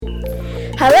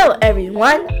Hello,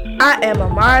 everyone. I am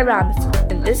Amari Robinson,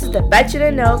 and this is the Bet You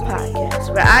Didn't Know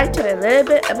podcast, where I tell you a little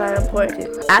bit about an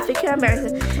important African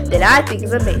American that I think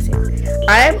is amazing.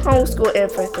 I am homeschooled,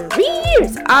 and for 3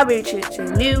 years, I'll be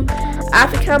teaching new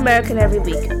African American every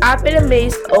week. I've been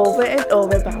amazed over and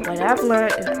over by what I've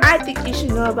learned, and I think you should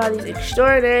know about these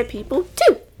extraordinary people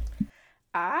too.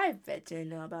 I bet you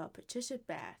know about Patricia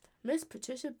Bath. Miss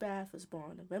Patricia Bath was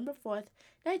born November 4th,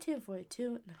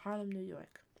 1942 in Harlem, New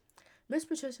York. Miss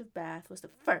Patricia Bath was the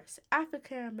first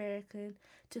African American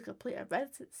to complete a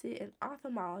residency in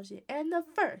ophthalmology and the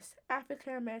first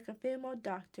African American female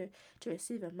doctor to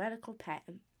receive a medical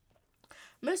patent.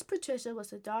 Miss Patricia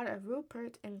was the daughter of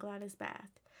Rupert and Gladys Bath.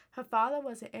 Her father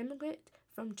was an immigrant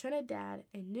from Trinidad,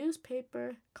 a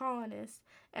newspaper columnist,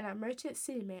 and a merchant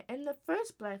seaman, and the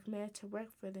first black man to work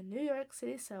for the New York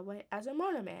City subway as a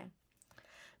motorman.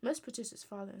 Miss Patricia's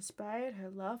father inspired her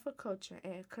love for culture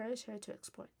and encouraged her to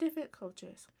explore different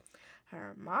cultures.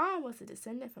 Her mom was a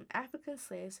descendant from African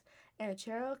slaves and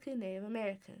Cherokee Native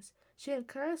Americans. She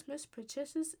encouraged Miss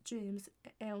Patricia's dreams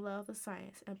and love of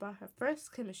science and bought her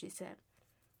first chemistry set.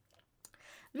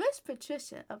 Miss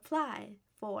Patricia applied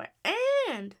for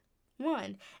and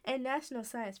won a National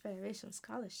Science Federation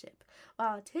scholarship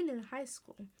while attending high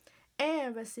school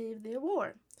and received the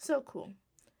award. So cool.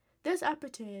 This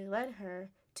opportunity led her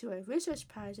to a research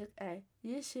project at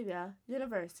Yeshiva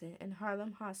University and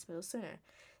Harlem Hospital Center,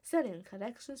 studying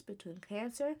connections between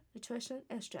cancer, nutrition,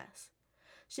 and stress.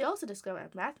 She also discovered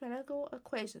a mathematical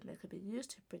equation that could be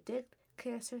used to predict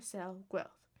cancer cell growth.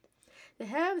 The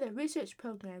head of the research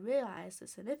program realized the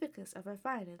significance of her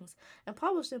findings and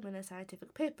published them in a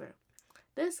scientific paper.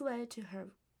 This led to her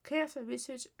cancer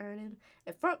research earning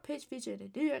a front-page feature in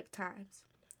the New York Times.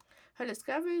 Her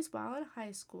discoveries while in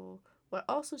high school were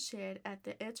also shared at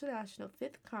the International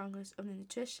Fifth Congress of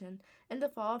Nutrition in the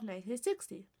fall of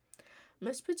 1960.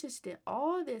 Miss Patricia did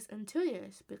all this in 2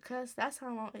 years because that's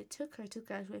how long it took her to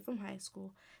graduate from high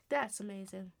school. That's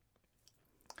amazing.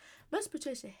 Miss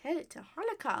Patricia headed to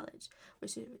Hunter College,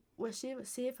 where she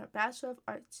received her Bachelor of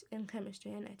Arts in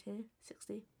Chemistry in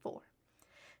 1964.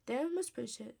 Then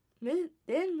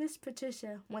Miss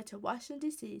Patricia went to Washington,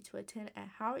 D.C. to attend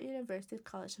at Howard University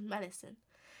College of Medicine.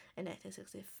 In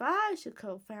 1965, she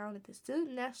co-founded the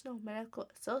Student National Medical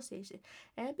Association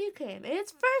and became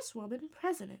its first woman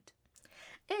president.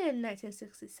 In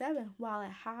 1967, while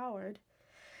at Howard,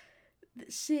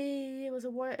 she was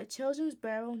awarded a Children's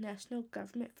Bureau National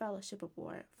Government Fellowship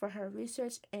Award for her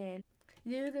research in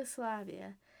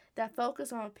Yugoslavia that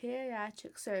focused on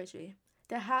pediatric surgery.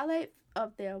 The highlight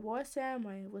of the award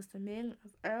ceremony was the meeting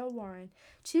of Earl Warren,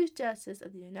 Chief Justice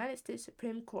of the United States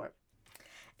Supreme Court.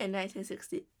 In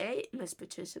 1968, Miss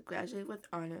Patricia graduated with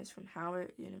honors from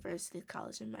Howard University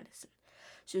College of Medicine.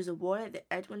 She was awarded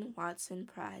the Edwin Watson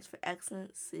Prize for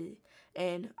Excellence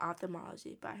in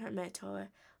Ophthalmology by her mentor,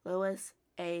 Louis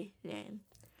A. Name.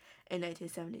 In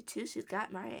 1972, she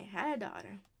got married and had a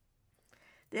daughter.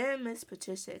 Then Miss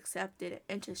Patricia accepted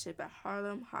an internship at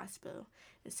Harlem Hospital,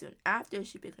 and soon after,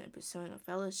 she began pursuing a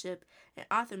fellowship in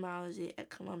ophthalmology at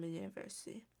Columbia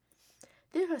University.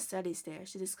 Through her studies there,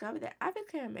 she discovered that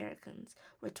African Americans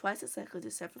were twice as likely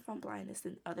to suffer from blindness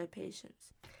than other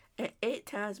patients, and 8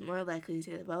 times more likely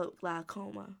to develop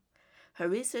glaucoma. Her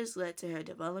research led to her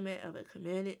development of a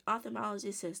community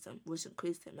ophthalmology system, which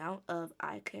increased the amount of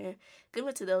eye care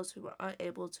given to those who were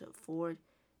unable to afford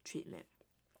treatment.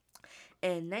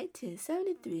 In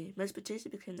 1973, Miss Patricia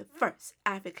became the first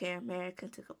African American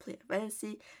to complete a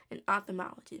residency in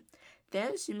ophthalmology.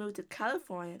 Then she moved to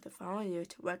California the following year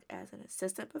to work as an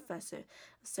assistant professor of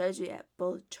surgery at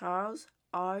both Charles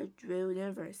R. Drew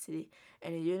University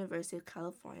and the University of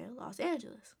California, Los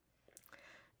Angeles.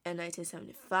 In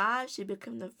 1975, she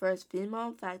became the first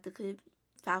female faculty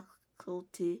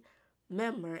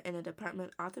member in the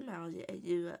Department of Ophthalmology at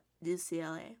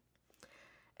UCLA.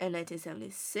 In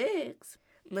 1976,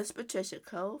 Miss Patricia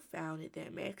co-founded the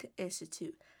American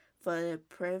Institute for the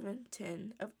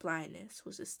Prevention of Blindness,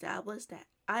 which established that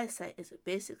eyesight is a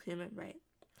basic human right.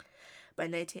 By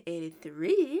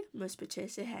 1983, Miss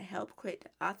Patricia had helped create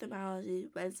the Ophthalmology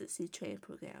Residency Training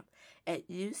Program at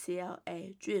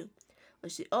UCLA Drew,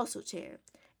 which she also chaired.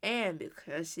 And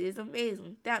because she is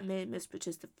amazing, that made Miss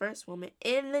Patricia the first woman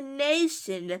in the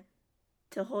nation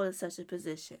to hold such a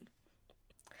position.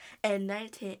 In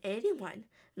 1981,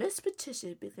 Miss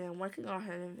Patricia began working on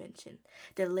her invention,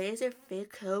 the Laser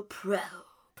Phaco Probe.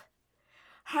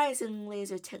 Harnessing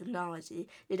laser technology,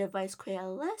 the device created a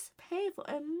less painful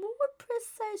and more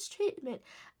precise treatment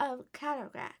of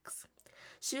cataracts.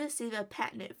 She received a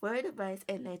patent for the device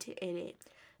in 1988.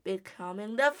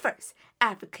 becoming the first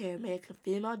African-American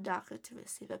female doctor to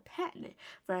receive a patent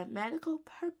for a medical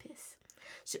purpose.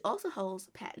 She also holds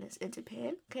patents in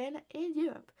Japan, Canada, and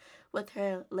Europe. With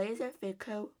her laser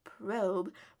phaco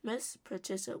probe, Miss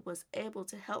Patricia was able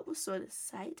to help restore the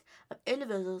sight of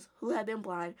individuals who have been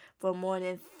blind for more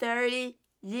than 30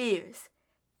 years.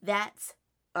 That's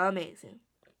amazing.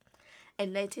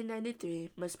 In 1993,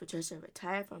 Miss Patricia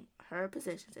retired from her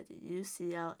positions at the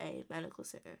UCLA Medical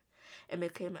Center and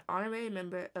became an honorary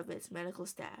member of its medical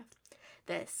staff.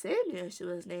 That same year, she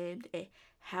was named a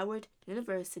Howard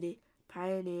University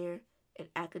pioneer in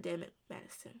academic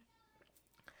medicine.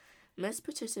 Miss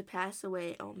Patricia passed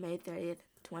away on May 30th,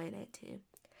 2019.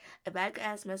 If I could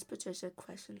ask Miss Patricia a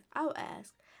question, I would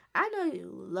ask, I know you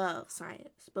love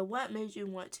science, but what made you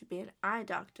want to be an eye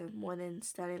doctor more than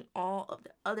studying all of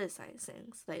the other science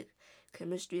things like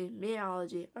chemistry,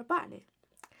 meteorology, or botany?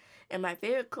 And my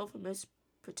favorite quote from Miss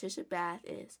Patricia Bath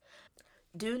is,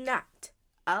 "Do not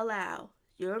allow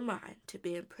your mind to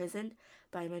be imprisoned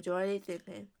by majority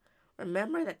thinking.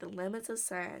 Remember that the limits of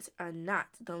science are not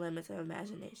the limits of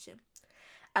imagination."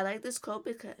 I like this quote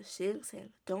because she's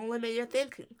saying, don't limit your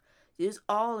thinking. Use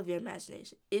all of your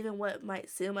imagination. Even what might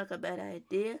seem like a bad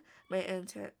idea may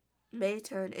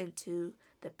turn into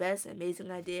the best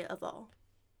amazing idea of all.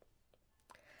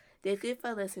 Thank you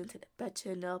for listening to the Bet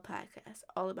You Know podcast,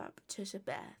 all about Patricia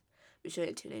Bath. Be sure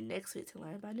to tune in next week to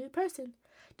learn about a new person.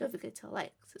 Don't forget to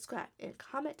like, subscribe, and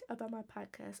comment about my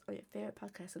podcast on your favorite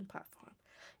podcasting platform.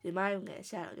 You might even get a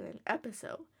shout out during an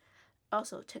episode.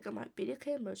 Also, check out my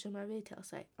BDK merch on my retail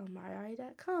site on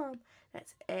amariari.com.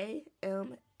 That's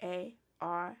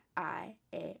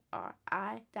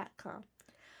AMARIARI.com.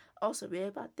 Also, read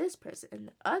about this person and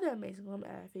the other amazing women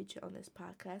I feature on this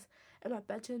podcast and my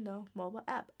Bet You Know mobile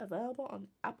app available on the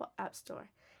Apple App Store.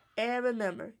 And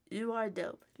remember, you are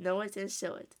dope. Know it and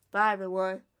show it. Bye,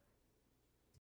 everyone.